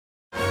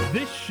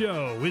This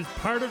show is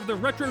part of the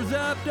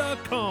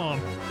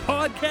RetroZap.com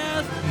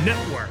podcast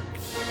network.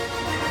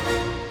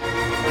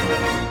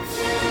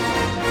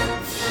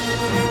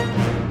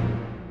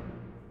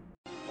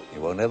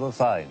 You will never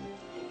find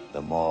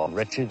the more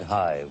wretched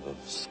hive of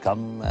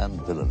scum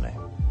and villainy.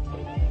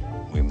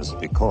 We must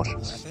be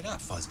cautious. Wrap it up,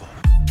 Fuzzball.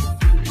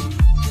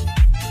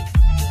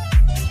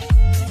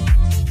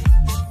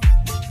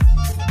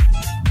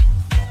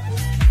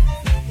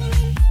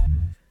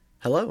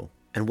 Hello,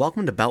 and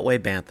welcome to Beltway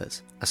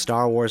Banthas, a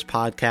Star Wars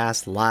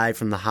podcast live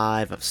from the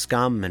hive of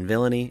scum and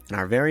villainy in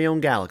our very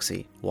own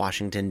galaxy,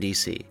 Washington,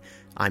 D.C.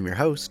 I'm your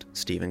host,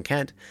 Stephen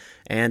Kent,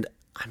 and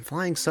I'm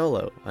flying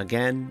solo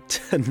again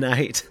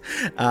tonight.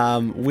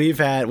 We've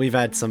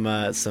had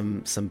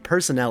some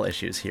personnel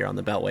issues here on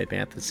the Beltway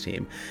Banthas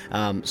team.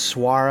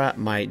 Swara,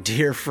 my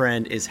dear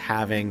friend, is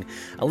having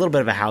a little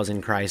bit of a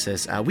housing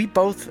crisis. We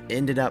both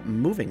ended up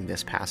moving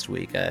this past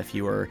week. If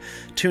you were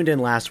tuned in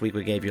last week,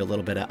 we gave you a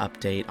little bit of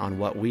update on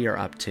what we are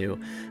up to.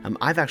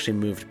 I've actually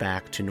moved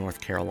back to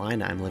North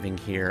Carolina. I'm living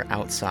here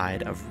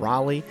outside of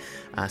Raleigh,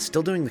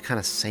 still doing the kind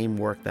of same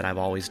work that I've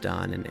always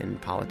done in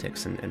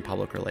politics and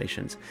public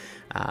relations.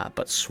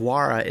 But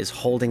Swara is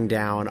holding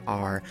down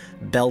our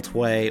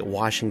Beltway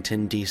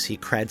Washington, D.C.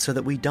 cred so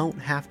that we don't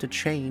have to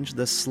change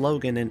the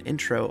slogan and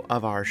intro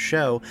of our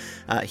show.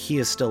 He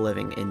is still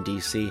living in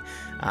D.C.,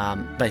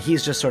 but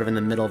he's just sort of in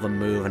the middle of a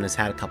move and has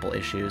had a couple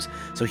issues.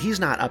 So he's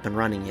not up and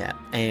running yet,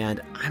 and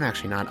I'm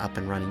actually not up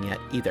and running yet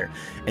either.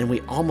 And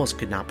we almost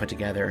could not put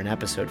together an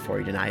episode for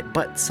you tonight,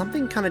 but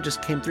something kind of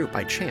just came through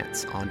by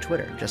chance on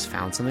Twitter. Just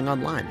found something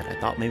online that I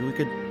thought maybe we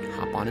could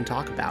hop on and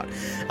talk about.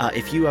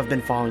 If you have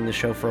been following the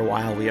show for a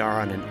while, we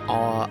are on an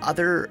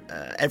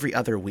every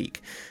other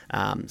week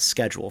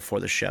schedule for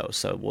the show.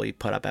 So we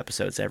put up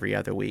episodes every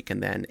other week,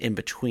 and then in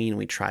between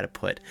we try to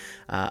put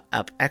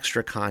up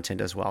extra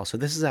content as well. So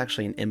this is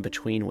actually an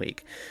in-between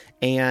week.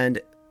 And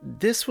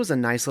this was a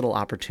nice little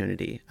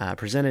opportunity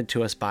presented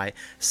to us by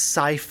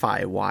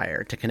Sci-Fi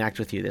Wire to connect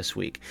with you this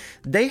week.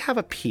 They have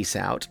a piece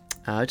out,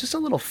 just a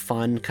little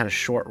fun kind of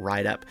short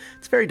write-up.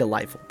 It's very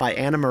delightful, by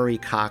Anna Marie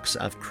Cox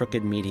of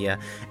Crooked Media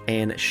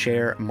and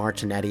Cher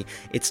Martinetti.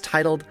 It's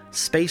titled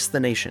Space the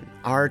Nation,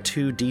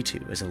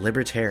 R2-D2 is a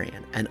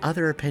Libertarian, and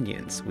Other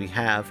Opinions We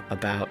Have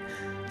About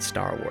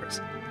Star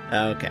Wars.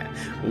 Okay,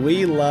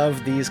 we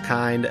love these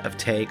kind of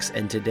takes,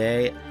 and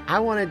today I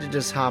wanted to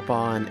just hop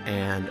on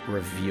and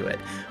review it,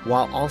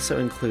 while also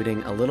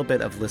including a little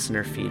bit of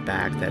listener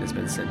feedback that has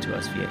been sent to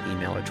us via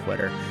email or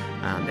Twitter,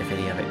 if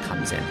any of it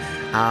comes in.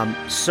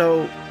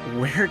 So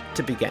where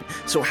to begin?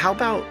 So how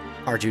about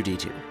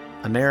R2-D2,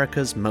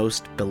 America's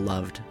most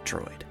beloved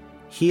droid?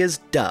 He is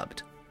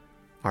dubbed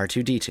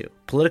R2-D2,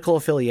 political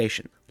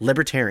affiliation,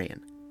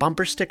 libertarian,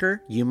 bumper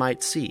sticker you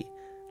might see,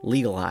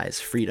 legalize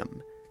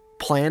freedom,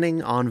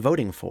 planning on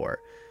voting for,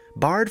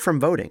 barred from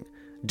voting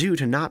due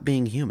to not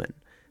being human,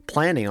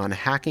 planning on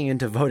hacking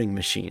into voting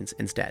machines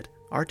instead.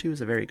 R2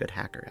 is a very good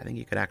hacker. I think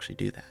you could actually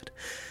do that.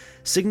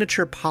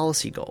 Signature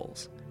policy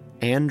goals,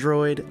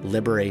 Android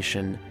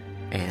liberation,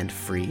 and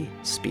free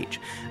speech.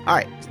 All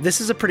right, this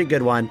is a pretty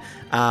good one.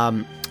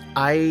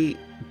 I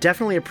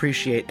definitely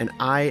appreciate, and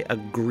I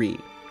agree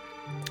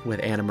with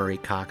Anna Marie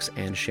Cox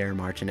and Cher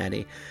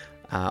Martinetti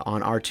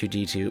on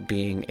R2-D2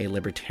 being a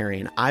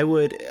libertarian. I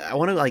want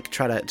to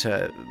try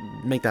to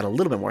make that a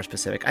little bit more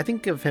specific. I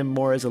think of him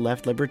more as a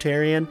left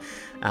libertarian.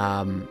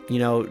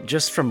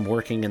 Just from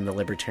working in the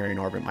libertarian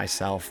orbit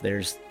myself,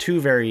 there's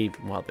there's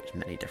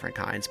many different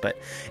kinds, but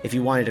if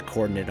you wanted to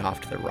coordinate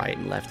off to the right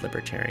and left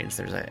libertarians,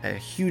 there's a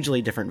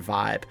hugely different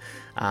vibe.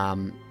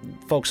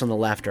 Folks on the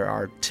left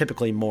are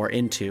typically more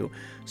into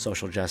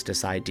social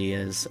justice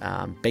ideas,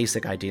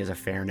 basic ideas of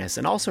fairness,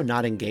 and also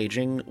not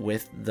engaging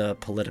with the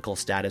political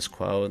status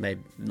quo. And they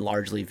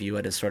largely view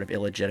it as sort of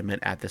illegitimate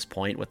at this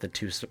point with the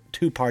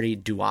two-party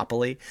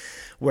duopoly,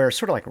 where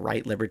sort of like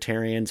right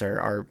libertarians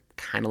are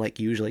kind of like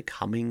usually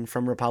coming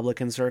from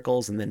Republican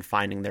circles and then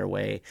finding their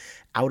way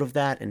out of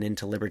that and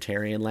into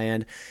libertarian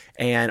land,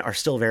 and are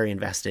still very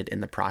invested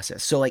in the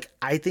process. So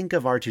I think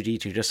of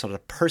R2-D2 just on a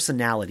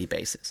personality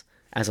basis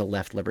as a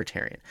left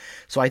libertarian.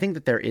 So I think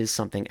that there is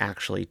something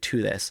actually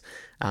to this,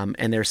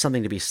 and there's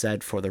something to be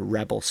said for the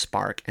rebel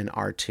spark in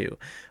R2,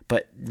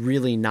 but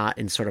really not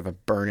in sort of a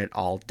burn it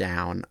all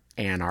down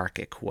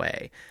anarchic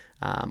way,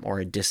 or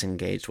a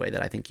disengaged way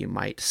that I think you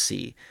might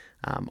see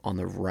on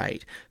the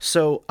right.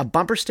 So a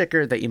bumper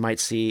sticker that you might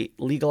see,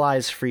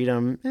 legalize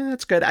freedom,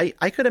 that's good.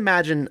 I could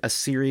imagine a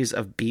series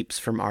of beeps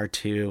from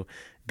R2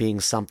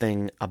 being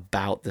something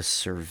about the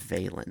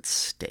surveillance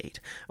state,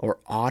 or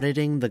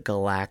auditing the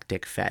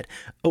Galactic Fed.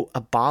 Oh,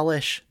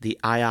 abolish the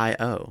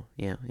IIO,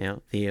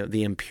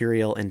 the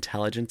Imperial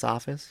Intelligence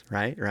Office,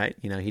 right?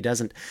 He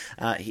doesn't,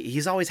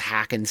 he's always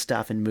hacking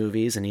stuff in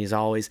movies, and he's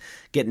always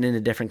getting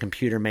into different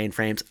computer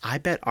mainframes. I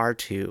bet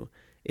R2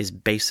 is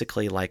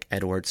basically like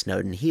Edward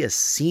Snowden. He has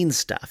seen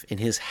stuff in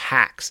his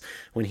hacks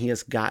when he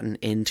has gotten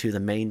into the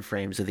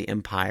mainframes of the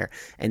Empire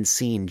and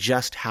seen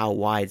just how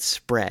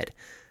widespread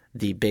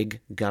the big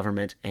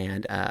government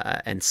and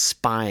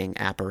spying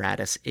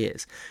apparatus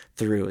is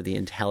through the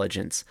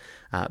intelligence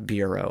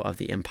bureau of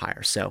the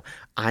Empire. So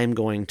I'm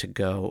going to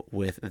go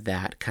with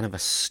that kind of a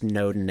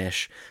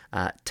Snowden-ish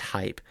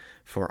type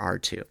for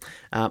R2.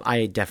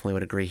 I definitely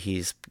would agree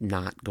he's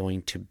not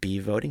going to be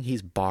voting.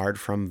 He's barred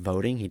from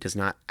voting. He does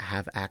not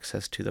have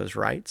access to those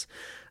rights.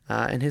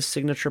 And his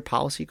signature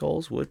policy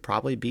goals would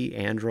probably be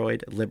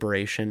Android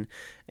liberation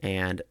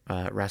and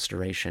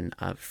restoration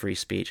of free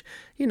speech.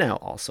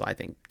 Also, I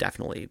think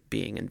definitely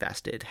being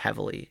invested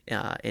heavily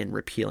in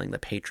repealing the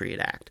Patriot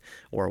Act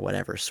or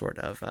whatever sort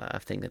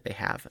of thing that they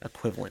have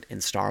equivalent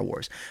in Star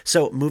Wars.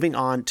 So moving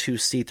on to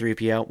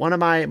C-3PO, one of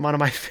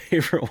my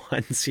favorite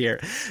ones here.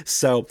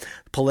 So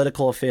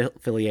political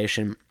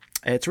affiliation,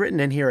 it's written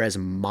in here as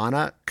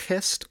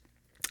monarchist.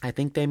 I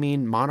think they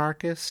mean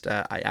monarchist.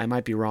 I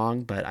might be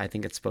wrong, but I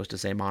think it's supposed to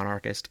say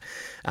monarchist.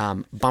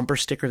 Bumper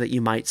sticker that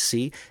you might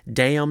see,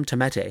 Deum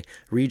temete,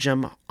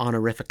 regem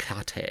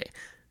honorificate.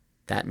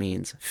 That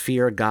means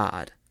fear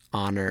God,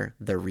 honor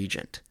the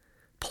regent.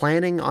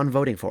 Planning on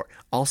voting for,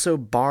 also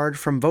barred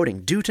from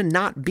voting due to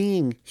not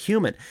being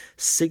human.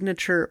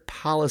 Signature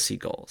policy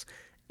goals,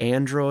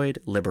 Android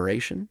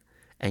liberation,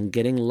 and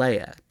getting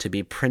Leia to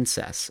be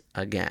princess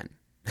again.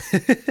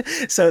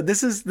 So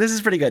this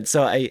is pretty good.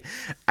 So I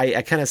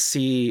kind of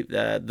see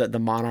the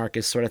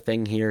monarchist sort of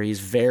thing here.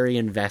 He's very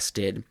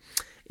invested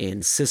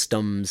in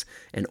systems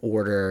and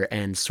order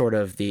and sort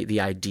of the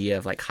idea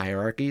of like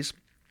hierarchies.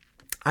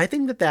 I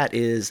think that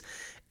is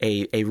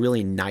a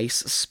really nice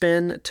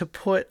spin to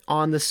put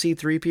on the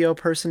C-3PO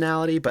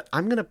personality, but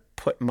I'm going to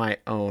put my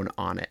own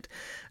on it,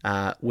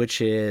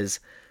 which is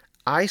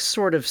I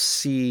sort of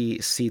see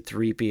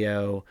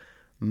C-3PO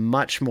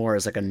much more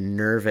as like a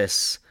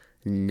nervous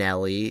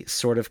Nelly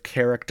sort of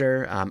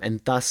character, and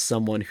thus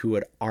someone who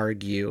would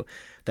argue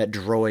that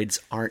droids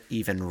aren't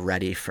even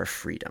ready for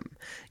freedom.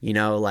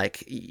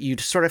 Like you'd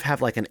sort of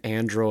have like an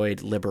android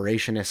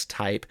liberationist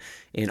type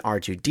in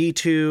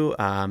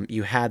R2-D2.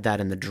 You had that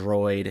in the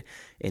droid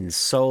in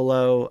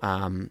Solo.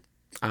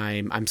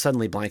 I'm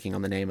suddenly blanking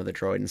on the name of the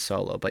droid in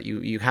Solo, but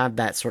you have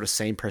that sort of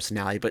same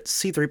personality. But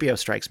C-3PO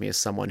strikes me as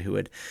someone who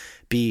would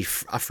be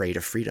afraid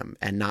of freedom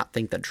and not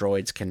think that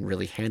droids can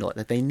really handle it,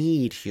 that they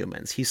need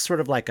humans. He's sort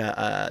of like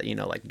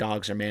like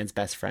dogs are man's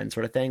best friend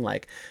sort of thing,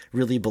 like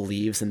really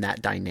believes in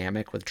that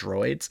dynamic with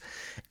droids.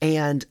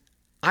 And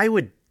I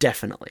would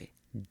definitely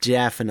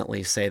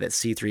say that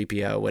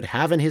C-3PO would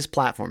have in his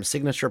platform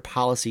signature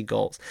policy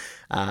goals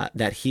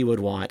that he would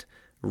want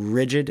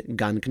rigid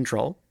gun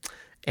control,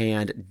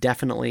 and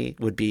definitely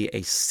would be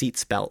a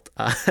seatbelt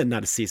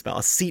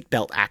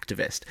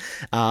activist.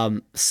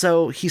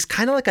 So he's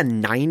kind of like a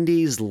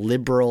 90s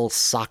liberal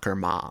soccer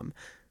mom.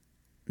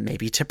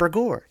 Maybe Tipper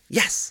Gore.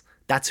 Yes,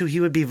 that's who he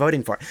would be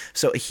voting for.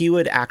 So he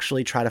would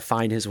actually try to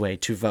find his way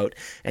to vote,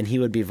 and he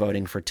would be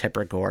voting for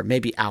Tipper Gore,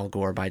 maybe Al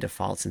Gore by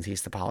default since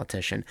he's the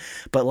politician.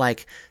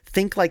 But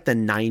think like the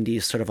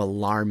 90s sort of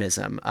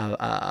alarmism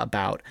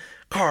about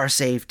car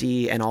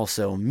safety and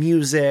also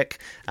music,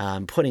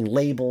 putting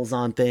labels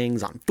on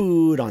things, on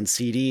food, on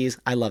CDs.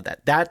 I love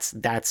that. That's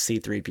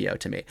C-3PO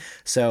to me.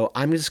 So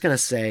I'm just going to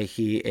say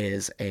he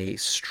is a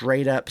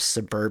straight up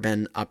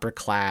suburban upper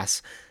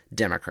class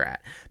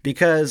Democrat,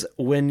 because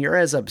when you're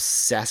as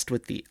obsessed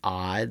with the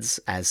odds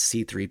as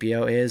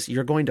C-3PO is,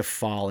 you're going to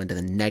fall into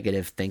the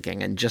negative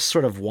thinking and just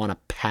sort of want to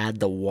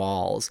pad the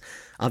walls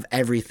of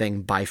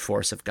everything by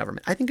force of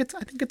government. I think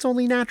it's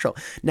only natural.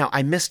 Now,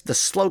 I missed the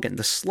slogan.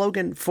 The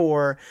slogan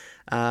for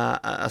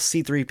a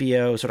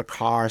C-3PO sort of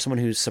car, someone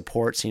who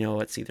supports,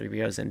 what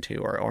C-3PO is into,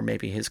 or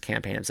maybe his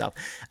campaign himself.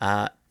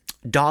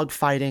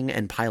 Dogfighting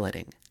and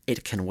piloting.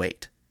 It can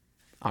wait.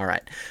 All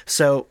right.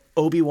 So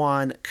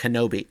Obi-Wan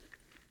Kenobi.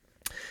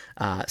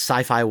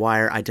 Sci-Fi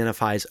Wire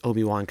identifies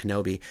Obi-Wan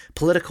Kenobi.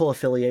 Political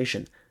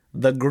affiliation,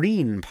 the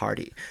Green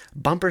Party.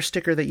 Bumper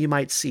sticker that you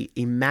might see,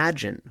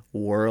 imagine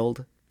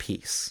world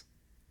peace.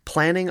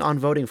 Planning on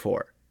voting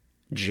for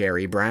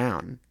Jerry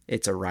Brown.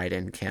 It's a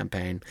write-in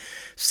campaign.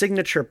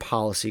 Signature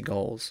policy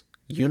goals,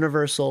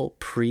 universal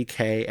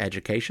pre-K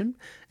education,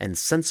 and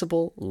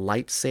sensible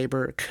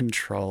lightsaber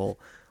control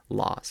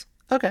laws.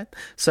 Okay,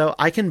 so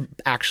I can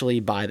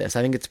actually buy this.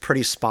 I think it's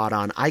pretty spot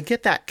on. I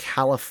get that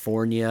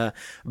California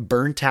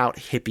burnt-out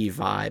hippie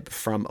vibe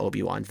from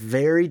Obi-Wan.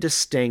 Very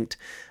distinct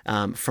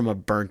from a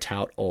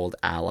burnt-out old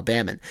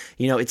Alabaman.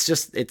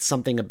 It's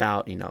something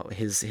about,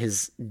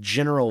 his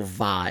general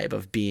vibe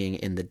of being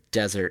in the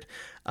desert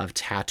of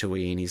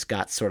Tatooine. He's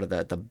got sort of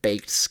the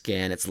baked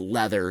skin. It's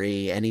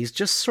leathery, and he's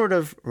just sort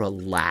of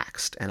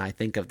relaxed. And I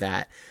think of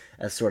that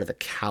as sort of the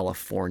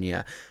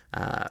California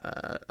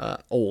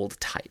old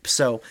type.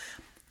 So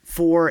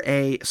for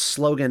a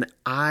slogan,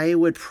 I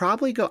would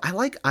probably go, I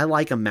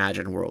like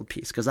Imagine World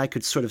Peace, because I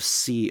could sort of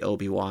see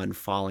Obi-Wan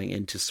falling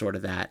into sort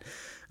of that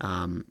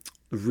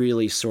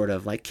really sort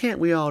of like, can't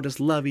we all just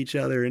love each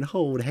other and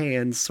hold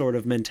hands sort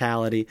of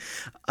mentality.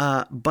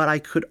 But I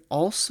could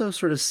also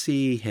sort of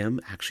see him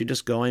actually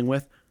just going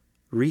with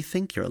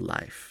rethink your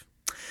life.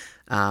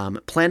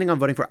 Planning on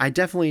voting for, I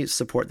definitely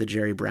support the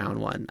Jerry Brown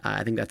one.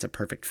 I think that's a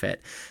perfect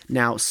fit.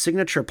 Now,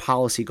 signature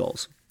policy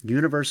goals,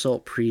 universal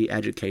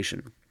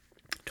pre-education.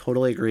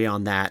 Totally agree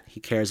on that. He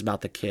cares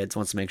about the kids,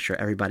 wants to make sure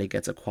everybody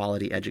gets a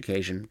quality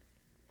education.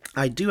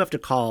 I do have to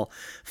call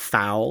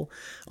foul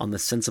on the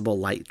sensible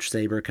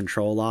lightsaber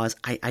control laws.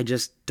 I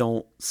just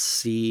don't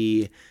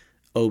see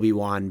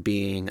Obi-Wan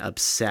being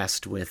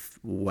obsessed with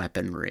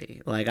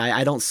weaponry. Like,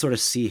 I don't sort of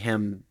see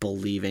him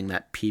believing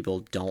that people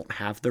don't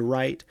have the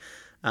right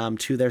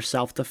to their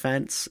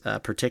self-defense,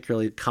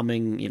 particularly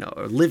coming,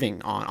 or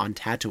living on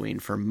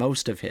Tatooine for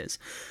most of his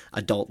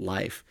adult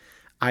life.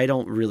 I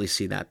don't really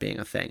see that being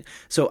a thing.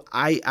 So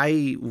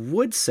I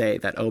would say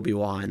that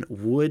Obi-Wan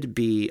would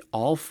be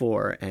all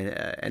for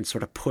and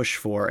sort of push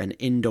for an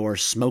indoor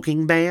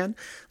smoking ban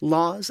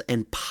laws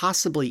and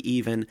possibly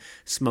even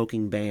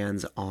smoking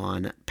bans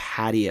on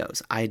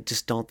patios. I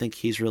just don't think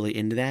he's really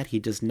into that. He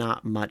does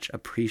not much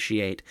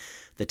appreciate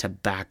the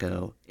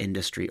tobacco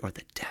industry or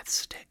the death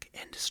stick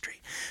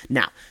industry.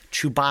 Now,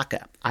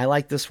 Chewbacca. I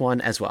like this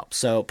one as well.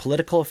 So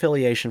political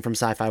affiliation from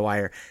Sci-Fi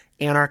Wire,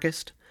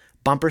 anarchist.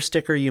 Bumper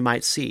sticker you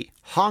might see,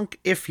 honk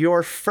if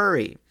you're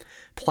furry,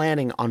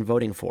 planning on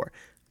voting for.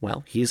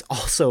 Well, he's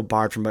also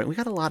barred from voting. We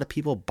got a lot of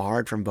people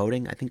barred from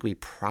voting. I think we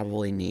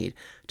probably need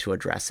to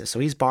address this. So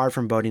he's barred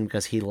from voting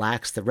because he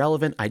lacks the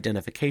relevant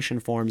identification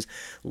forms,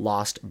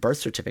 lost birth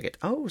certificate.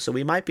 Oh, so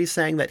we might be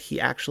saying that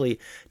he actually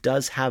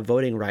does have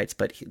voting rights,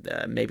 but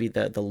maybe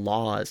the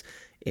laws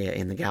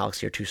in the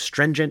galaxy are too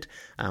stringent.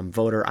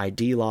 Voter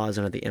ID laws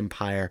under the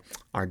Empire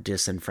are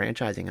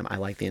disenfranchising him. I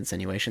like the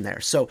insinuation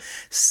there. So,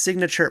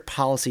 signature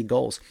policy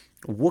goals: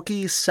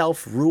 Wookiee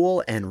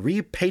self-rule and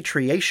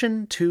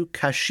repatriation to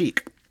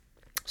Kashyyyk.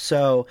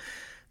 So,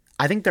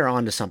 I think they're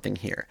onto something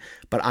here,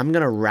 but I'm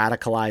going to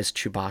radicalize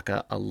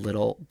Chewbacca a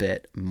little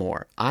bit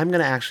more. I'm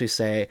going to actually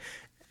say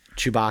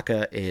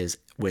Chewbacca is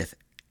with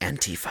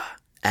Antifa.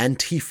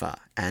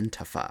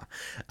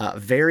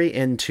 Very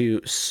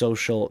into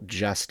social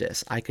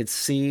justice. I could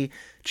see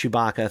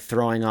Chewbacca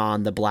throwing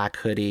on the black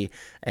hoodie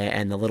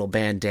and the little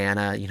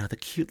bandana, the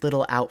cute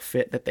little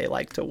outfit that they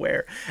like to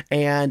wear.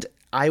 And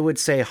I would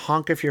say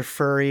honk if you're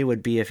furry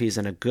would be if he's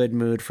in a good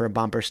mood for a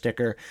bumper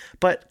sticker.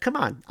 But come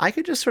on, I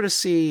could just sort of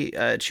see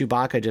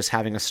Chewbacca just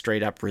having a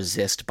straight up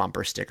resist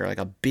bumper sticker, like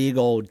a big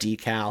old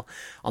decal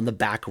on the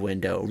back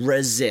window.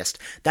 Resist.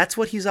 That's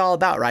what he's all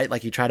about, right?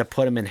 Like you try to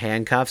put him in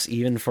handcuffs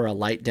even for a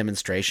light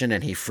demonstration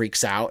and he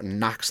freaks out and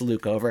knocks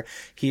Luke over.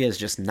 He is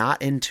just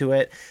not into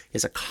it. He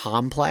has a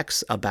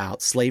complex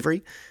about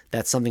slavery.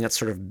 That's something that's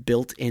sort of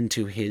built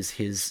into his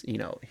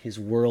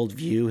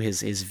worldview,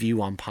 his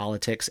view on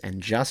politics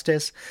and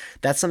justice.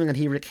 That's something that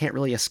he can't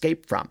really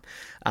escape from.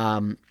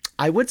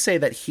 I would say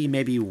that he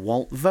maybe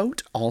won't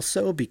vote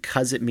also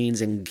because it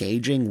means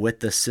engaging with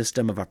the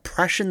system of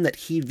oppression that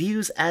he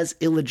views as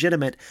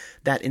illegitimate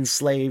that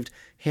enslaved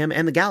him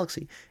and the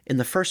galaxy in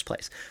the first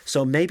place.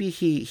 So maybe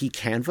he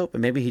can vote,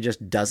 but maybe he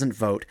just doesn't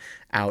vote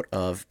out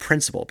of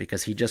principle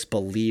because he just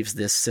believes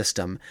this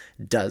system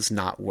does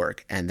not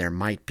work and there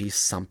might be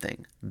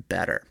something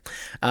better.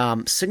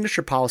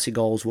 Signature policy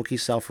goals: Wookiee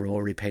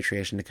self-rule,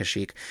 repatriation to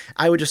Kashyyyk.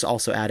 I would just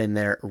also add in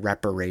there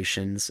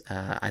reparations.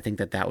 I think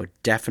that would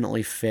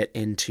definitely fit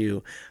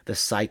into the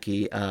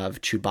psyche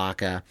of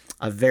Chewbacca,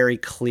 a very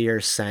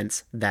clear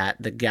sense that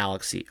the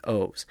galaxy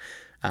owes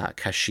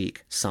Kashyyyk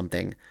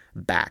something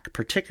back,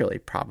 particularly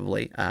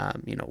probably,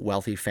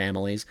 wealthy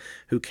families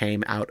who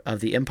came out of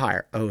the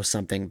Empire owe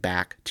something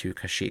back to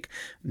Kashyyyk.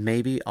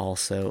 Maybe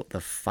also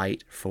the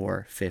fight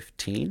for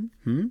 15,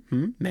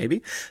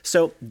 maybe.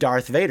 So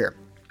Darth Vader,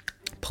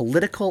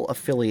 political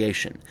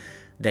affiliation.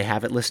 They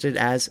have it listed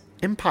as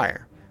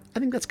Empire. I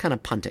think that's kind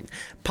of punting.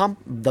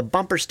 The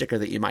bumper sticker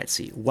that you might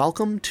see: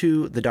 welcome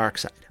to the dark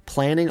side.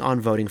 Planning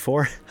on voting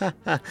for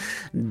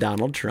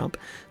Donald Trump.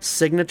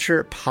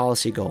 Signature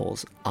policy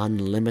goals: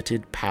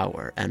 unlimited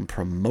power and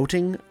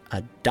promoting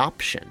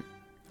adoption.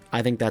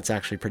 I think that's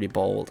actually pretty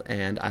bold,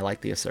 and I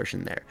like the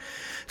assertion there.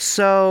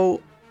 So,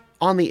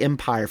 on the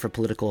Empire for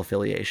political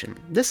affiliation,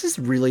 this is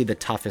really the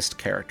toughest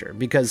character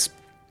because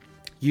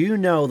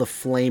the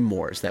flame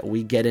wars that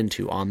we get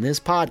into on this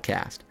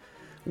podcast.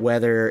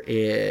 Whether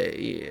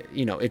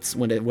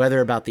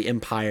whether about the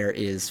Empire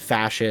is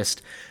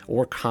fascist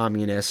or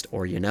communist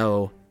or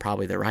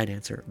probably the right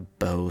answer,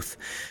 both.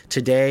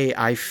 Today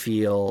I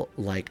feel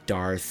like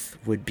Darth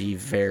would be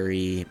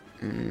very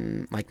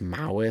like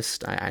Maoist.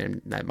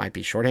 That might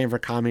be shorthand for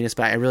communist,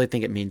 but I really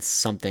think it means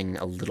something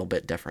a little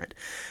bit different.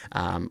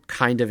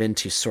 Kind of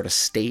into sort of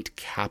state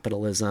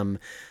capitalism,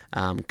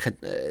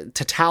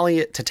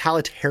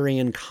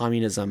 totalitarian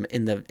communism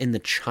in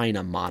the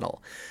China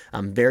model.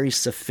 Very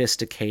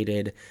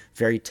sophisticated,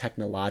 very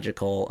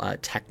technological,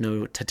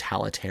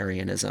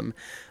 techno-totalitarianism.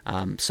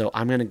 So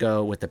I'm going to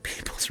go with the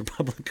People's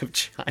Republic of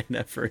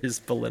China for his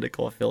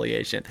political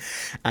affiliation.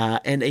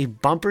 And a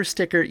bumper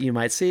sticker you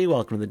might see: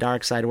 welcome to the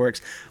dark side works.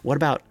 What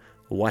about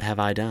what have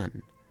I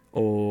done?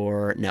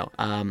 Or no,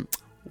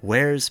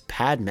 where's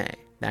Padme?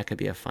 That could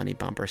be a funny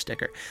bumper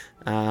sticker.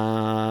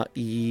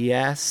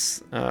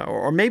 Yes.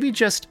 Or maybe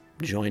just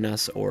join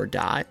us or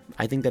die.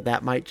 I think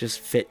that might just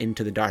fit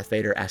into the Darth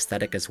Vader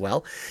aesthetic as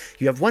well.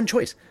 You have one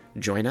choice: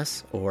 join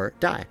us or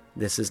die.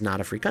 This is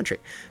not a free country.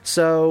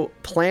 So,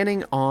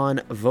 planning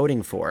on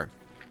voting for.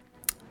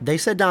 They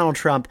said Donald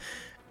Trump.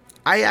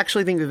 I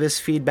actually think that this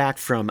feedback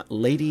from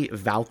Lady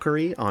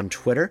Valkyrie on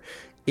Twitter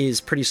is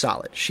pretty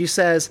solid. She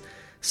says,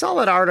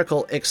 solid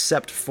article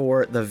except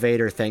for the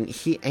Vader thing.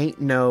 He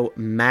ain't no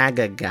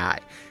MAGA guy.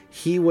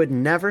 He would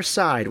never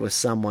side with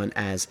someone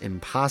as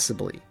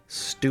impossibly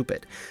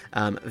stupid.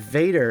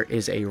 Vader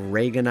is a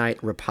Reaganite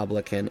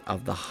Republican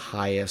of the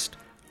highest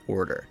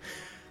order.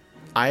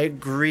 I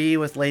agree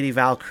with Lady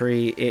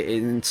Valkyrie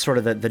in sort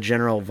of the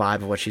general vibe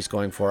of what she's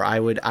going for. I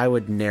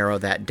would narrow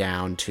that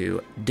down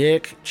to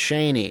Dick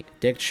Cheney.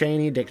 Dick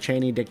Cheney, Dick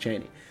Cheney, Dick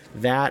Cheney.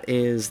 That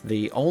is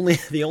the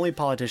only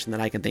politician that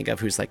I can think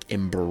of who's like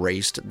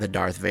embraced the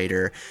Darth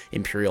Vader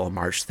Imperial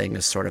March thing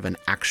as sort of an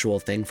actual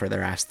thing for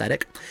their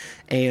aesthetic.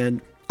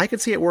 And I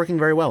could see it working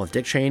very well with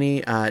Dick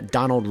Cheney,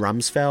 Donald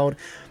Rumsfeld.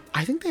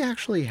 I think they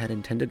actually had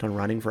intended on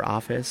running for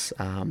office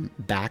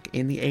back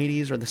in the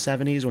 80s or the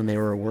 70s when they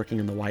were working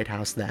in the White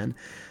House then.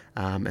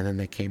 And then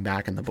they came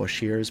back in the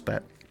Bush years.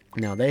 But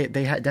no, they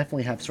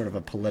definitely have sort of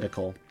a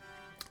political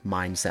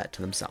mindset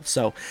to themselves.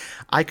 So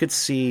I could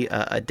see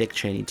a Dick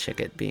Cheney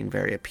ticket being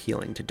very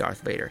appealing to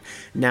Darth Vader.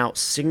 Now,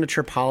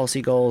 signature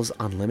policy goals,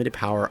 unlimited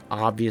power,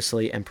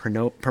 obviously, and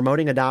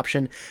promoting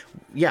adoption.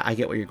 Yeah, I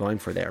get what you're going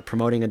for there.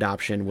 Promoting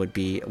adoption would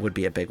be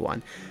a big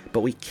one. But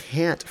we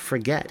can't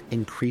forget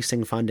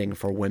increasing funding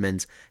for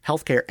women's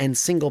healthcare and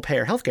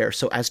single-payer healthcare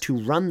so as to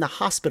run the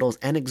hospitals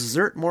and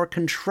exert more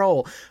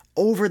control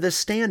over the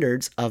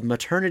standards of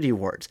maternity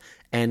wards.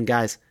 And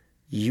guys,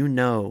 you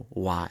know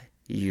why.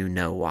 You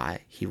know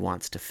why he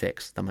wants to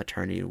fix the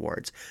maternity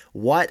wards.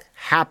 What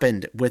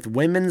happened with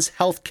women's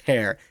health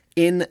care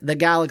in the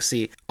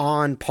galaxy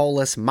on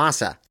Polis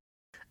Massa?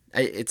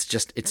 It's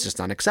just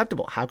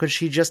unacceptable. How could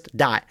she just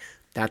die?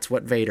 That's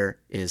what Vader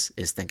is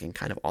thinking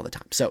kind of all the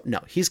time. So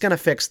no, he's going to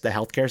fix the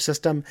healthcare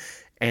system,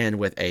 and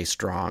with a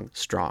strong,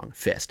 strong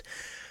fist.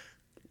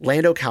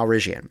 Lando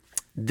Calrissian.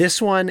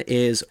 This one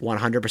is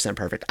 100%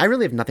 perfect. I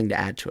really have nothing to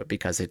add to it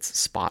because it's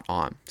spot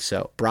on.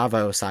 So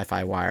bravo,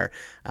 Sci-Fi Wire,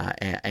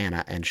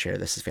 Anna, and Cher.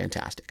 This is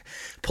fantastic.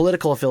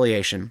 Political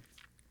affiliation,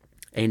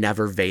 a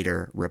never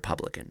Vader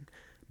Republican.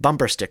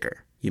 Bumper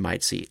sticker, you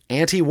might see.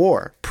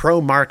 Anti-war,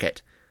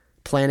 pro-market.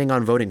 Planning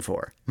on voting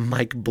for,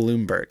 Mike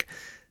Bloomberg.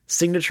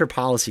 Signature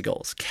policy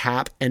goals,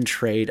 cap and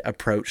trade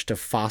approach to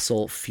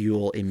fossil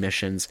fuel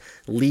emissions,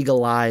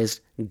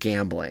 legalized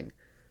gambling.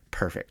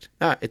 Perfect.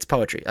 It's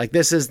poetry. Like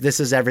this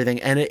is everything,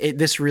 and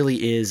this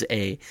really is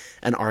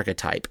an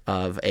archetype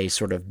of a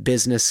sort of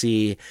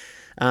businessy,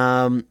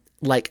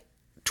 like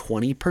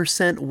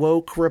 20%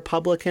 woke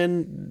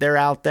Republican. They're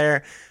out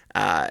there.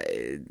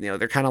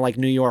 They're kind of like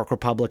New York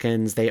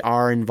Republicans. They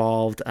are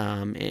involved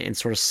in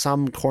sort of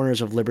some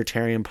corners of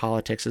libertarian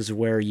politics is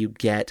where you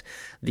get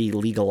the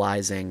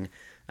legalizing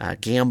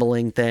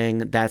gambling thing.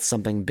 That's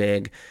something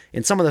big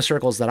in some of the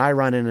circles that I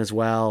run in as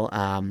well.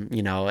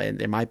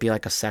 There might be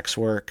like a sex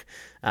work,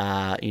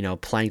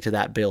 playing to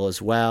that bill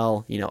as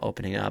well,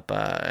 opening up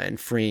and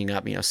freeing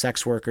up,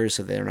 sex workers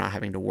so they're not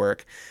having to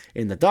work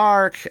in the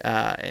dark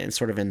and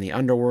sort of in the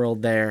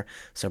underworld there.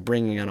 So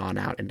bringing it on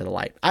out into the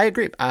light. I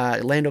agree.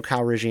 Lando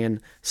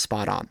Calrissian,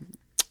 spot on.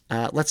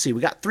 Let's see.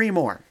 We got three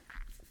more.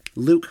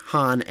 Luke,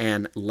 Han,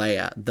 and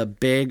Leia, the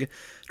big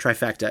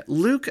trifecta.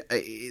 Luke,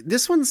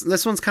 this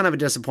one's kind of a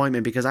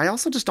disappointment because I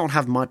also just don't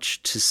have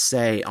much to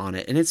say on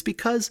it, and it's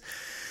because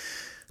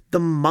the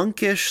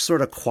monkish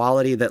sort of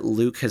quality that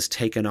Luke has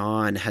taken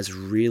on has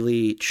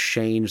really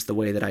changed the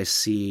way that I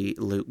see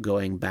Luke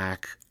going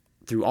back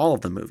through all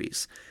of the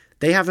movies.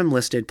 They have him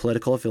listed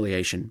political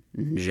affiliation,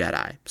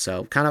 Jedi,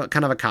 so kind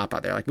of a cop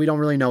out there. Like we don't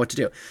really know what to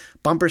do.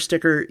 Bumper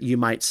sticker, you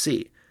might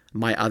see.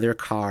 My other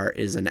car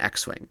is an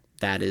X-Wing.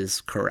 That is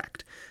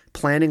correct.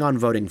 Planning on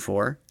voting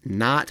for,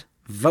 not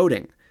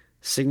voting.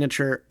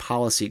 Signature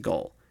policy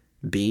goal,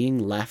 being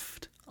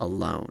left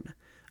alone.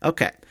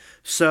 Okay,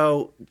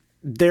 so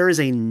there is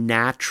a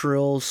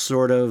natural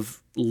sort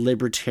of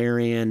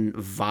libertarian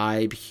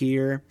vibe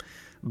here,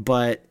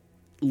 but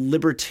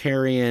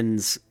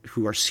libertarians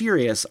who are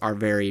serious are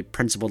very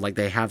principled. Like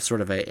they have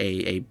sort of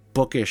a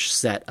bookish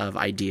set of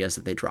ideas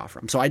that they draw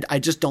from. So I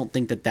just don't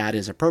think that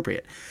is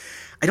appropriate.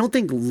 I don't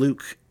think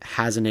Luke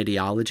has an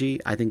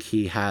ideology. I think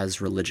he has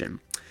religion.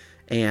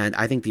 And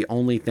I think the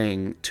only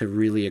thing to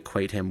really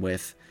equate him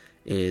with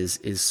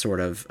is sort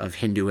of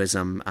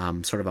Hinduism,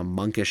 sort of a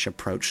monkish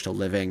approach to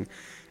living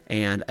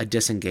and a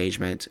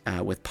disengagement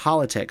with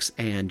politics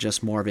and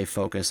just more of a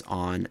focus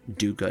on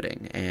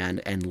do-gooding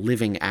and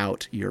living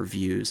out your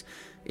views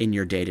in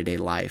your day-to-day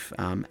life.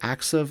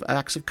 Acts of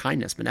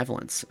kindness,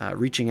 benevolence,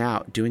 reaching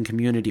out, doing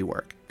community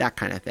work, that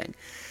kind of thing.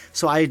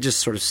 So I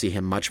just sort of see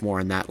him much more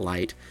in that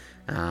light.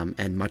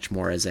 And much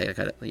more as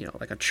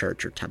like a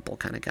church or temple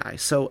kind of guy.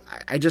 So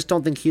I just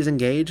don't think he's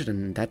engaged,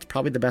 and that's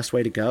probably the best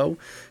way to go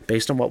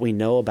based on what we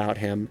know about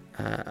him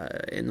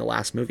in the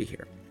last movie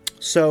here.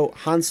 So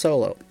Han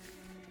Solo,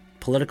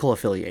 political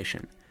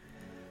affiliation,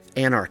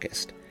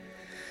 anarchist.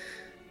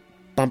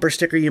 Bumper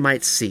sticker you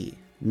might see.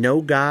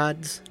 No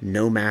gods,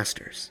 no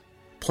masters.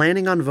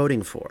 Planning on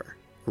voting for.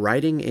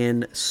 Writing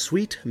in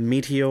sweet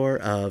meteor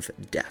of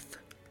death.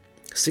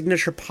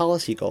 Signature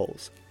policy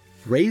goals.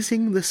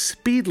 Raising the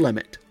speed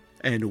limit.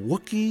 And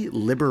Wookiee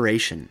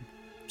liberation.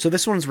 So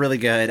this one's really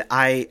good.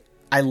 I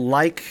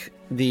like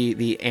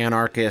the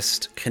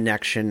anarchist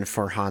connection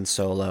for Han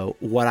Solo.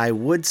 What I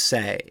would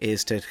say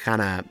is to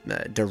kind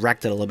of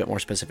direct it a little bit more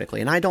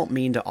specifically. And I don't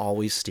mean to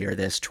always steer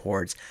this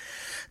towards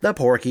the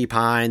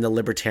porcupine, the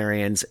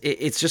libertarians.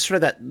 It's just sort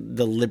of that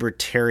the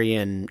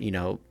libertarian,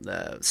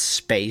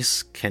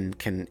 space can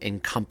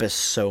encompass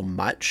so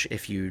much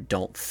if you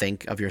don't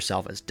think of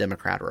yourself as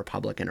Democrat or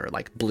Republican or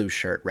like blue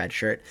shirt, red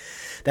shirt.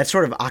 That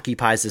sort of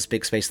occupies this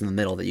big space in the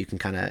middle that you can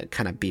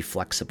kind of be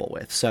flexible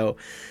with. So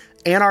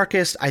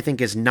anarchist, I think,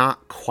 is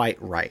not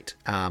quite right.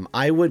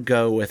 I would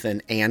go with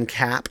an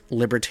ANCAP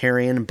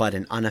libertarian, but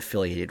an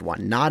unaffiliated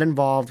one. Not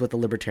involved with the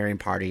Libertarian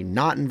Party,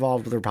 not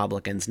involved with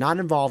Republicans, not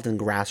involved in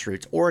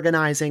grassroots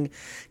organizing,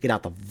 get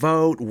out the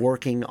vote,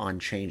 working on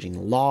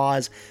changing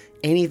laws,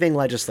 anything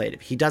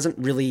legislative. He doesn't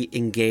really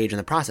engage in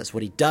the process.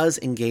 What he does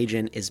engage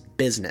in is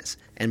business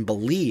and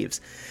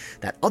believes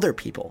that other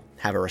people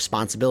have a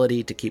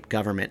responsibility to keep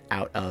government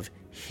out of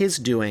his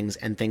doings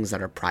and things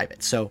that are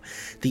private. So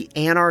the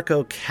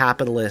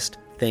anarcho-capitalist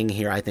thing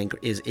here, I think,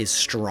 is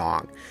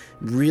strong.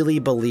 Really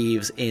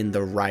believes in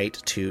the right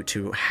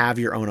to have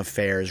your own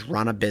affairs,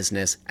 run a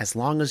business, as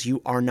long as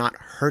you are not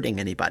hurting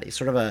anybody.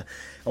 Sort of a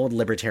old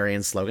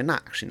libertarian slogan,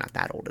 not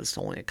that old, it's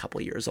only a couple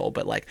years old,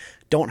 but like,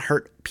 don't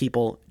hurt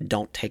people,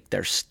 don't take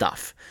their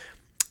stuff.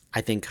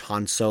 I think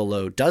Han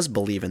Solo does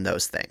believe in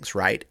those things,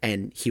 right?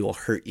 And he will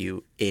hurt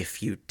you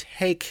if you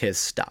take his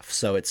stuff.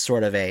 So it's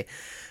sort of a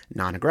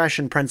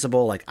non-aggression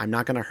principle, like, I'm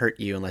not going to hurt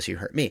you unless you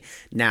hurt me.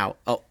 Now,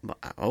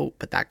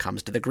 but that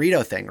comes to the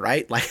Greedo thing,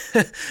 right? Like,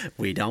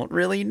 we don't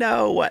really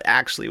know what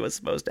actually was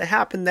supposed to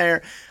happen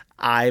there.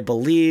 I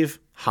believe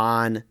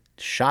Han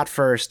shot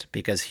first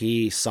because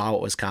he saw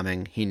what was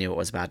coming. He knew what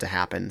was about to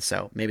happen.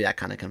 So maybe that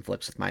kind of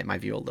conflicts with my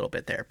view a little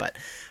bit there, but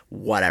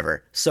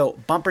whatever. So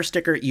bumper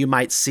sticker, you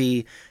might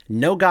see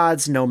no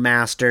gods, no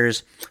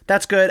masters.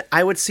 That's good.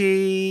 I would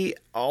see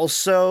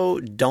also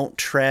don't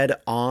tread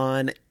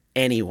on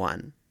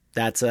anyone.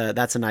 That's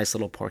a nice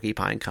little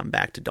porcupine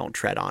comeback to don't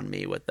tread on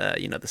me with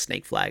the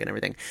snake flag and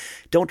everything.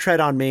 Don't tread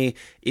on me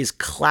is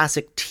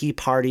classic Tea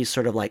Party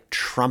sort of like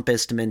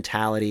Trumpist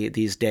mentality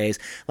these days.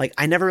 Like,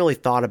 I never really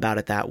thought about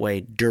it that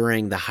way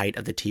during the height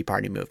of the Tea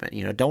Party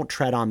movement. Don't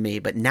tread on me.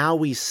 But now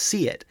we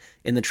see it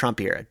in the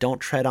Trump era. Don't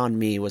tread on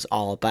me was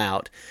all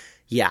about,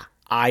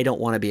 I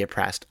don't want to be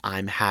oppressed.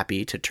 I'm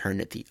happy to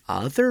turn it the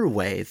other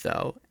way,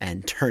 though,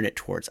 and turn it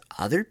towards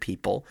other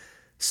people.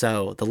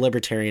 So the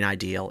libertarian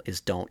ideal is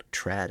don't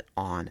tread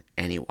on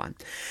anyone.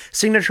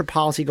 Signature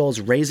policy goals,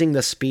 raising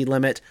the speed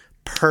limit.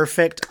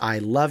 Perfect. I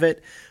love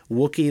it.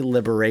 Wookiee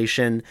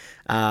liberation.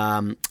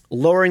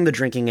 Lowering the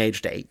drinking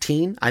age to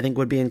 18, I think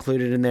would be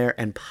included in there,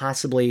 and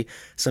possibly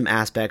some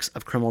aspects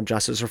of criminal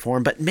justice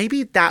reform. But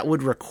maybe that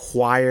would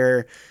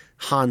require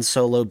Han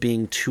Solo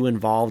being too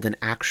involved in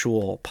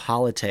actual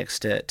politics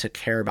to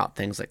care about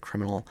things like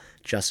criminal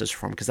justice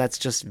reform, because that's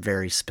just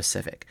very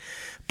specific.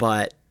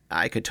 But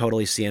I could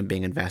totally see him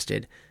being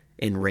invested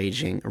in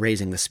raising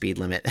the speed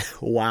limit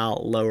while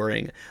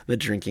lowering the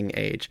drinking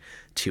age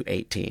to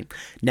 18.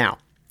 Now,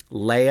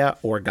 Leia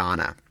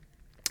Organa.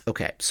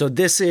 Okay, so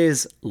this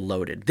is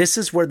loaded. This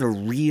is where the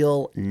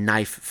real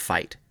knife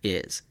fight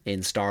is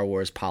in Star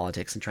Wars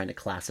politics and trying to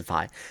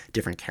classify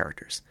different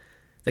characters.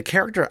 The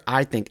character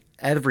I think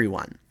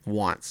everyone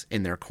wants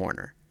in their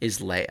corner is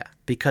Leia,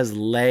 because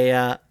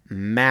Leia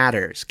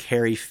matters.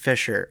 Carrie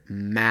Fisher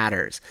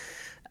matters.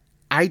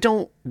 I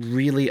don't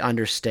really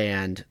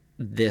understand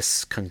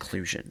this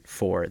conclusion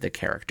for the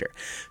character.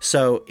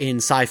 So in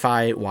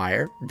Sci-Fi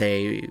Wire,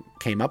 they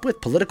came up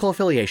with political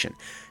affiliation.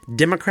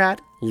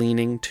 Democrat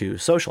leaning to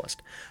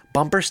socialist.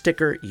 Bumper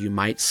sticker you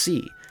might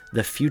see.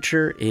 The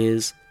future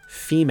is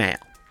female.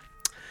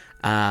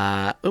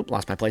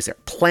 Lost my place there.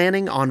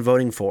 Planning on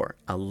voting for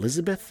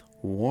Elizabeth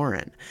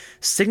Warren.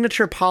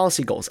 Signature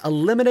policy goals.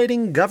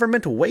 Eliminating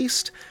government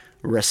waste,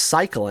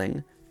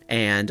 recycling,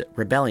 and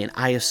rebellion.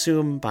 I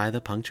assume by the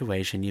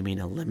punctuation you mean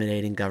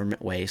eliminating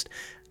government waste,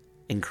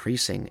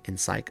 increasing in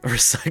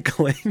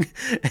recycling,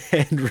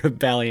 and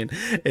rebellion.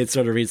 It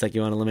sort of reads like you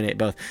want to eliminate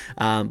both.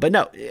 But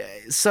no,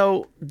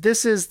 so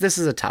this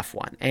is a tough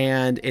one,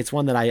 and it's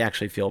one that I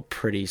actually feel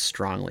pretty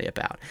strongly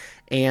about.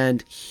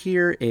 And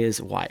here is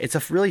why. It's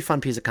a really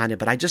fun piece of content,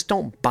 but I just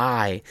don't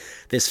buy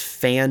this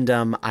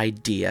fandom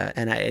idea,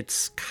 and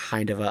it's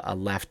kind of a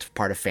left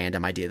part of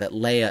fandom idea, that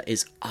Leia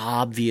is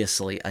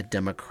obviously a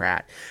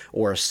Democrat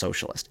or a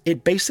socialist.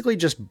 It basically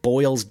just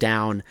boils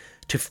down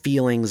to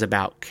feelings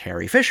about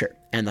Carrie Fisher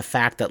and the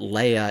fact that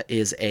Leia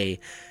is a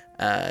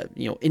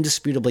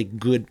indisputably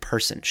good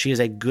person. She is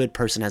a good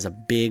person, has a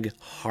big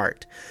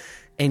heart.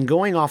 And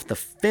going off the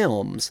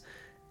films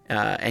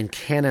and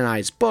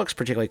canonized books,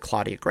 particularly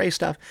Claudia Gray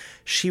stuff,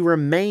 she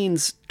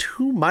remains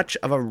too much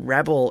of a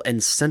rebel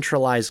and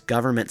centralized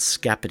government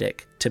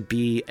skeptic to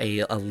be a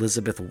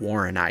Elizabeth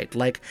Warrenite.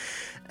 Like,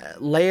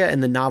 Leia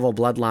in the novel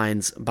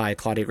Bloodlines by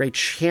Claudia Gray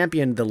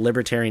championed the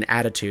libertarian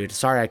attitude.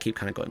 Sorry, I keep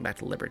kind of going back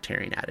to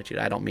libertarian attitude.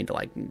 I don't mean to,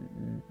 like,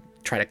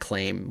 try to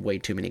claim way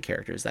too many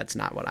characters. That's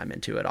not what I'm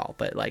into at all.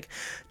 But, like,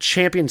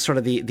 champion sort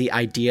of the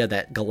idea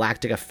that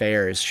galactic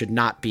affairs should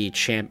not be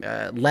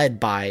led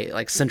by,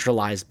 like,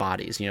 centralized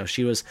bodies. You know,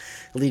 she was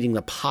leading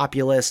the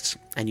populists,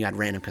 and you had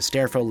Random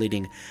Casterfo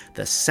leading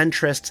the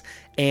centrists,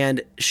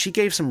 and she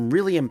gave some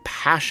really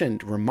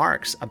impassioned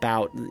remarks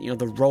about, you know,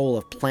 the role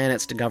of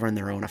planets to govern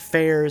their own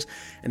affairs,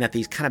 and that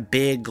these kind of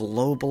big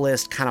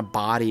globalist kind of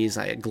bodies,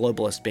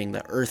 globalist being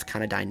the Earth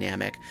kind of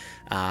dynamic,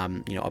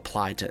 you know,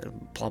 applied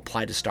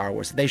to Star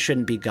Wars, they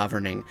shouldn't be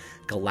governing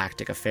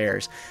galactic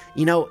affairs.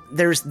 You know,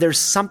 there's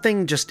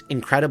something just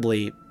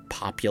incredibly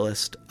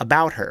populist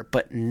about her,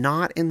 but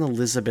not in the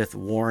Elizabeth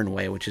Warren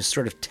way, which is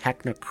sort of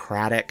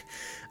technocratic,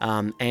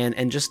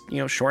 and just, you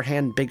know,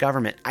 shorthand big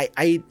government.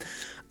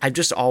 I've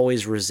just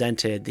always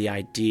resented the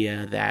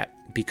idea that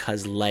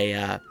because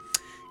Leia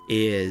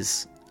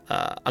is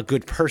a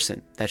good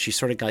person, that she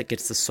sort of like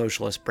gets the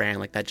socialist brand,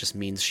 like that just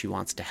means she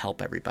wants to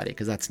help everybody,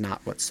 because that's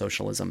not what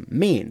socialism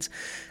means.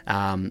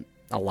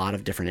 A lot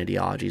of different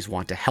ideologies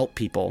want to help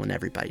people, and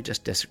everybody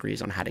just disagrees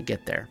on how to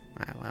get there.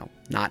 Well,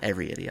 not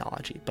every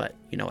ideology, but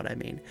you know what I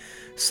mean.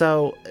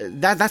 So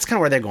that's kind of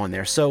where they're going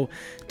there. So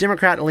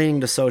Democrat leaning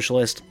to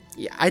socialist,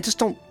 yeah, I just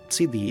don't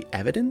see the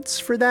evidence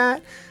for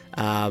that.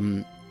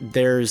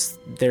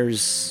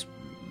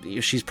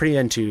 She's pretty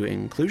into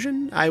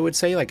inclusion, I would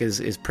say, like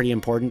is pretty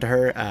important to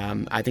her.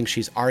 I think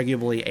she's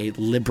arguably a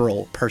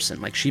liberal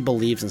person. Like, she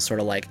believes in sort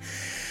of like,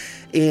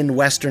 in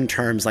Western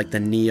terms, like the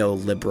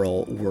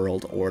neoliberal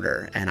world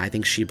order. And I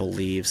think she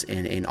believes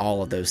in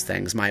all of those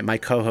things. My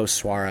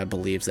co-host Swara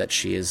believes that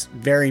she is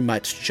very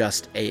much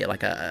just a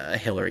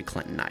Hillary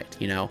Clintonite,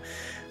 you know,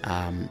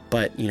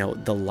 but, you know,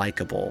 the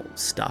likable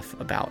stuff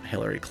about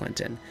Hillary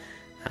Clinton.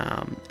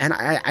 And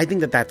I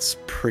think that that's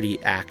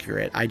pretty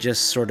accurate. I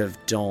just sort of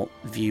don't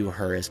view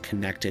her as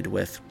connected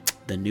with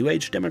the New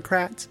Age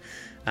Democrats,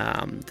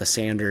 the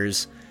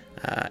Sanders,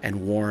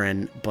 and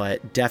Warren,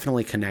 but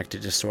definitely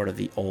connected to sort of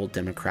the old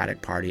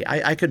Democratic Party.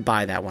 I could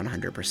buy that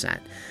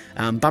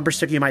 100%. Bumper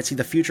sticker, you might see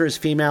the future is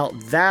female.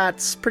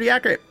 That's pretty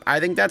accurate. I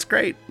think that's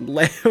great.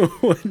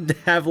 Leia would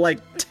have like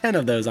 10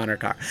 of those on her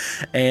car.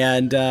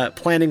 And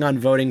planning on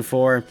voting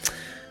for,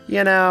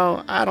 you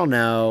know, I don't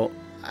know.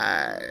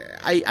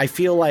 I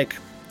feel like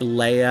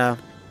Leia,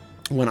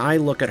 when I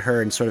look at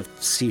her and sort of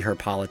see her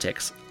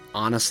politics,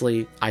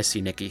 honestly, I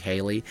see Nikki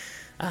Haley.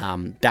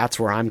 That's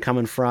where I'm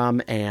coming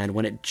from. And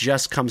when it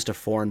just comes to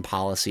foreign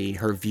policy,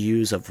 her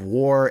views of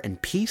war and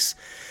peace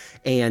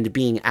and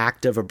being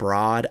active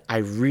abroad, I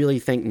really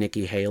think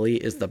Nikki Haley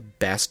is the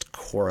best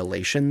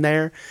correlation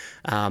there.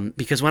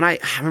 Because when I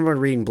remember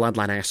reading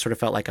Bloodline, I sort of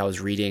felt like I was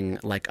reading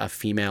like a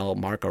female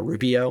Marco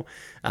Rubio,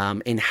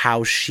 in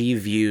how she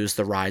views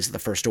the rise of the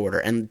First Order.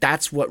 And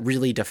that's what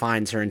really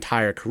defines her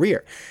entire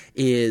career,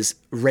 is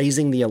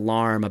raising the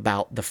alarm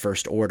about the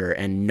First Order,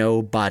 and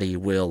nobody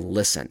will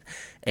listen.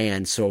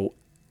 And so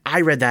I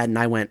read that and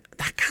I went,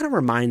 that kind of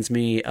reminds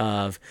me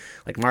of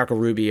like Marco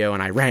Rubio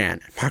and Iran,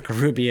 Marco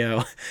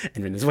Rubio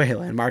and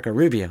Venezuela, and Marco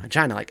Rubio and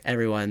China, like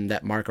everyone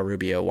that Marco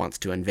Rubio wants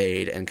to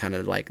invade and kind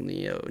of like,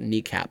 you know,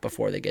 kneecap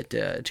before they get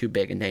too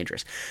big and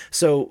dangerous.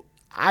 So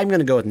I'm going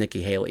to go with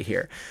Nikki Haley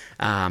here,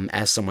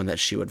 as someone that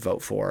she would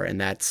vote for.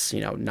 And that's,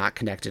 you know, not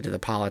connected to the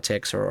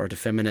politics or to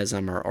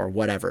feminism or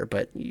whatever.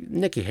 But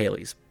Nikki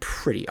Haley's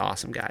pretty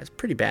awesome, guys.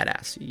 Pretty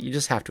badass. You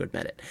just have to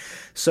admit it.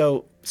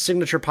 So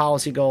signature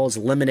policy goals,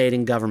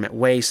 eliminating government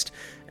waste,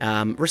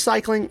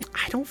 recycling.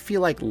 I don't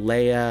feel like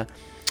Leia...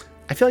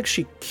 I feel like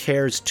she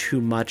cares too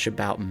much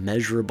about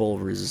measurable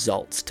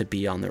results to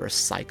be on the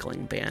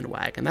recycling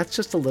bandwagon. That's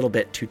just a little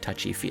bit too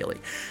touchy-feely.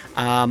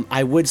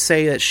 I would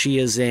say that she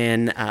is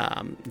in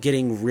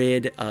getting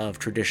rid of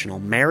traditional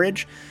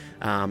marriage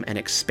and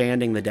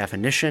expanding the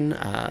definition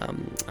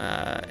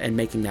and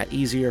making that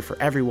easier for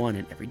everyone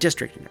in every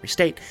district, in every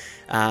state.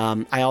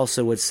 I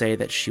also would say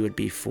that she would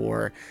be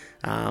for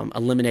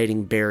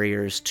eliminating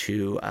barriers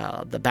to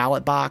the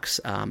ballot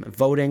box,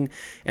 voting,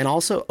 and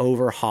also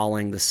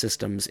overhauling the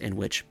systems in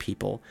which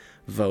people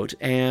vote.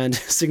 And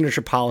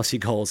signature policy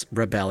goals,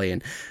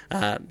 rebellion.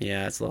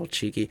 Yeah, it's a little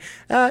cheeky.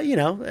 You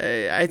know,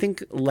 I think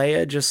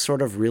Leia just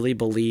sort of really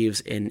believes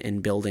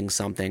in building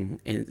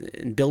something,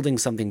 in building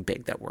something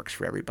big that works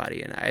for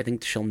everybody. And I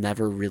think she'll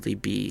never really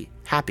be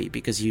happy,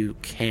 because you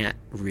can't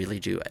really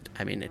do it.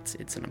 I mean,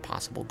 it's an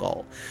impossible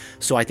goal.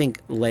 So I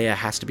think Leia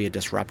has to be a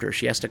disruptor.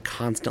 She has to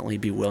constantly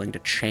be willing to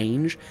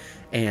change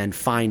and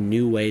find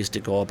new ways to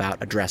go about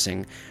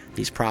addressing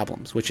these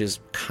problems, which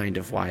is kind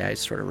of why I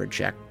sort of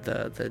reject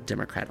the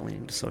Democrat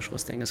leaning to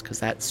socialist thing, is because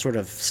that sort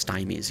of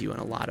stymies you in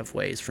a lot of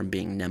ways from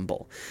being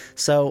nimble.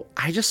 So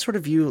I just sort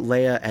of view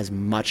Leia as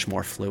much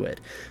more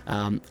fluid.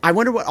 I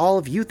wonder what all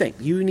of you think.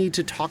 You need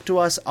to talk to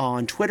us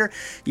on Twitter.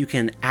 You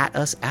can @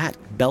 us at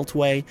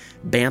Beltway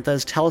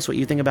Banthas. Tell us what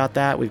you think about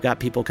that. We've got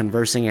people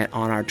conversing it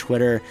on our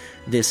Twitter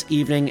this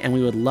evening, and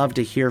we would love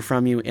to hear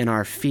from you in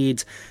our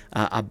feeds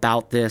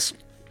about this.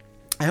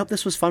 I hope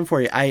this was fun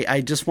for you. I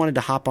just wanted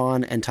to hop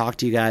on and talk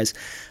to you guys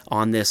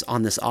on this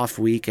off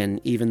week. And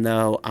even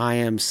though I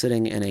am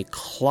sitting in a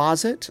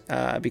closet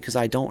because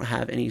I don't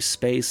have any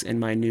space in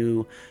my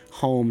new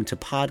home to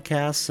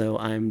podcast, so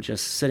I'm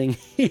just sitting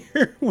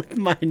here with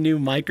my new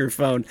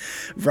microphone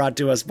brought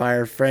to us by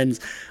our friends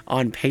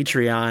on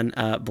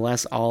Patreon.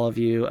 Bless all of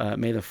you.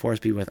 May the force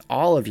be with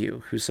all of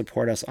you who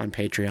support us on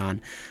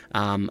Patreon.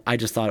 I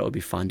just thought it would be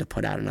fun to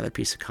put out another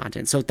piece of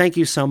content. So thank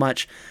you so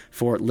much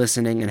for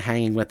listening and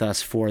hanging with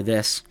us for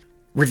this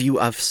review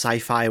of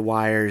Sci-Fi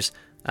Wire's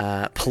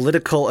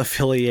political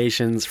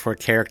affiliations for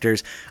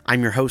characters.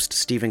 I'm your host,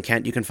 Stephen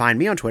Kent. You can find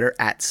me on Twitter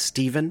at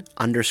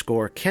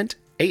Stephen_Kent.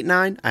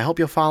 89. I hope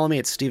you'll follow me.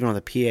 It's Stephen with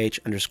a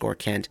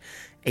PH_Kent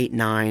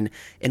 89.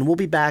 And we'll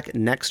be back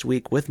next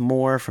week with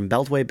more from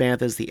Beltway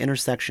Banthas, the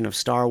intersection of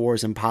Star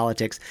Wars and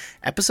politics,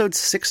 episode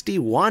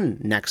 61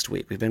 next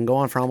week. We've been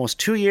going for almost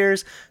 2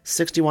 years,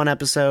 61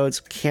 episodes.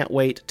 Can't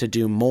wait to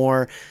do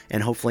more.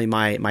 And hopefully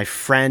my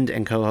friend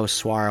and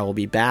co-host Swara will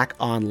be back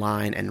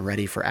online and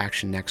ready for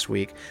action next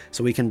week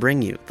so we can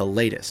bring you the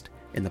latest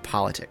in the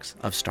politics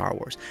of Star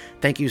Wars.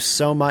 Thank you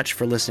so much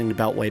for listening to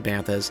Beltway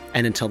Banthas,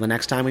 and until the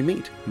next time we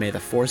meet, may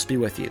the Force be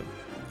with you,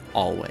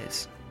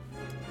 always.